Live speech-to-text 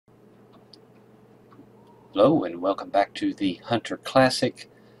Hello and welcome back to the Hunter Classic.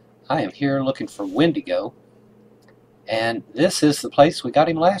 I am here looking for Wendigo, and this is the place we got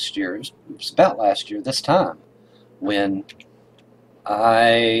him last year. It was about last year this time when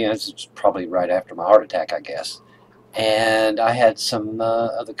it was probably right after my heart attack, I guess. And I had some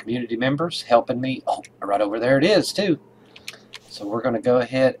other community members helping me. Oh, right over there it is too. So we're going to go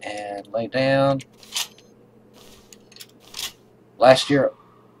ahead and lay down. Last year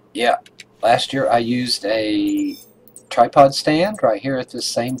I used a tripod stand right here at this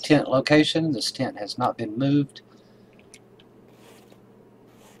same tent location. This tent has not been moved.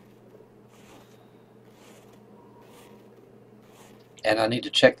 And I need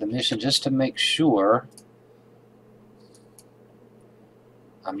to check the mission just to make sure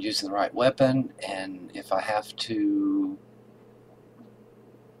I'm using the right weapon, and if I have to,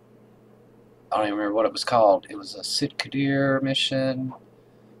 I don't even remember what it was called. It was a Sid Kadir mission.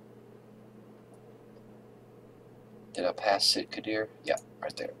 Did I pass Sid Kadir? Yeah,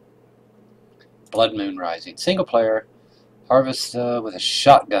 right there. Blood Moon Rising. Single player. Harvest with a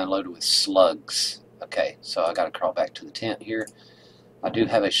shotgun loaded with slugs. Okay, so I gotta crawl back to the tent here. I do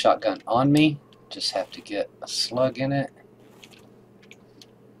have a shotgun on me. Just have to get a slug in it.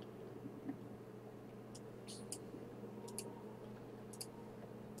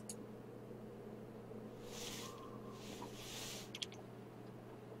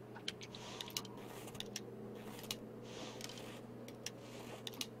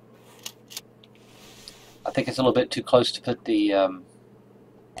 I think it's a little bit too close to put the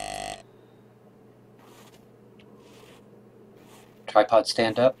tripod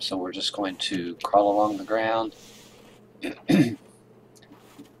stand up, so we're just going to crawl along the ground.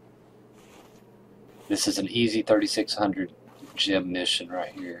 This is an easy 3600 gem mission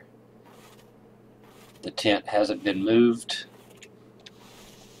right here. The tent hasn't been moved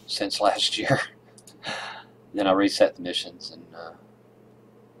since last year. Then I reset the missions, and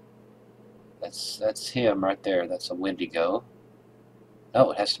that's him right there. That's a Wendigo.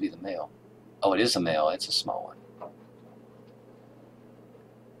 No, it has to be the male. Oh, it is a male. It's a small one.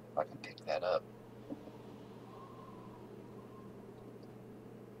 If I can pick that up.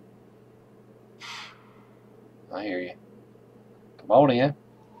 I hear you. Come on in.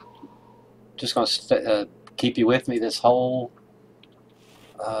 Just going to keep you with me this whole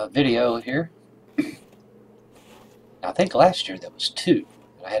video here. I think last year there was two.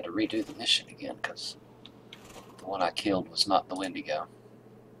 I had to redo the mission again because the one I killed was not the Wendigo.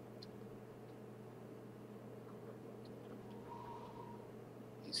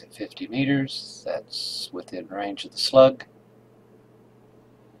 He's at 50 meters. That's within range of the slug.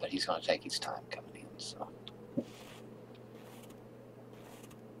 But he's going to take his time coming in. So.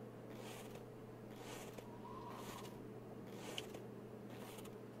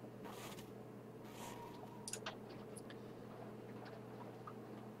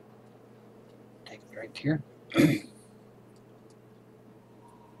 Take a drink here.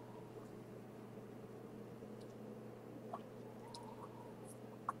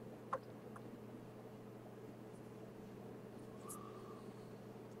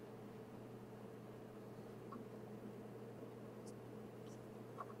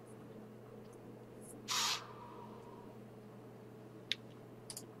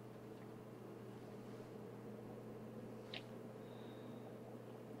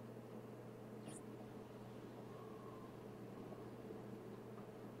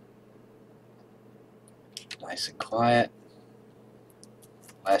 Nice and quiet.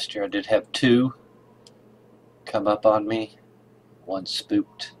 Last year I did have two come up on me. One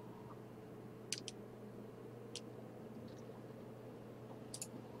spooked.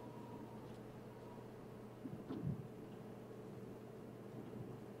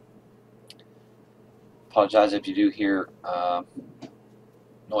 Apologize if you do hear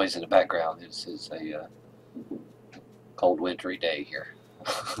noise in the background. This is a cold wintry day here.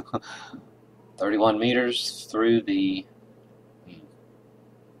 31 meters through the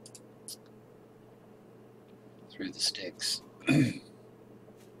sticks. I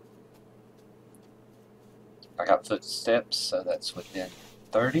got footsteps, so that's within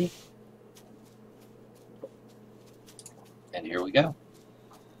 30. And here we go.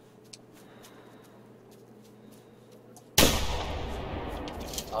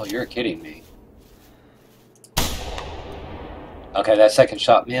 Oh, you're kidding me. Okay, that second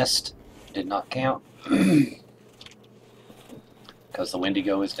shot missed. Did not count. Because the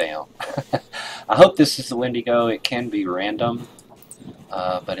Wendigo is down. I hope this is the Wendigo. It can be random.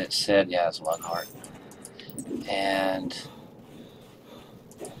 But it said, yeah, it's lung heart. And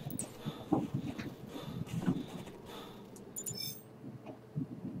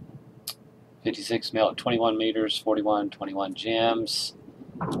 56 mil at 21 meters, 21 gems.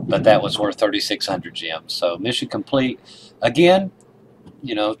 But that was worth 3,600 gems. So mission complete. Again,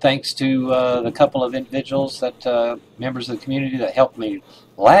 you know, thanks to the couple of individuals that members of the community that helped me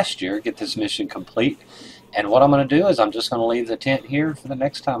last year get this mission complete. And what I'm going to do is I'm just going to leave the tent here for the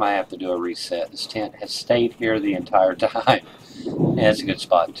next time I have to do a reset. This tent has stayed here the entire time. And it's a good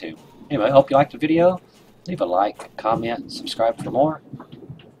spot too. Anyway, I hope you liked the video. Leave a like, comment, subscribe for more.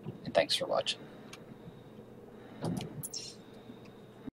 And thanks for watching.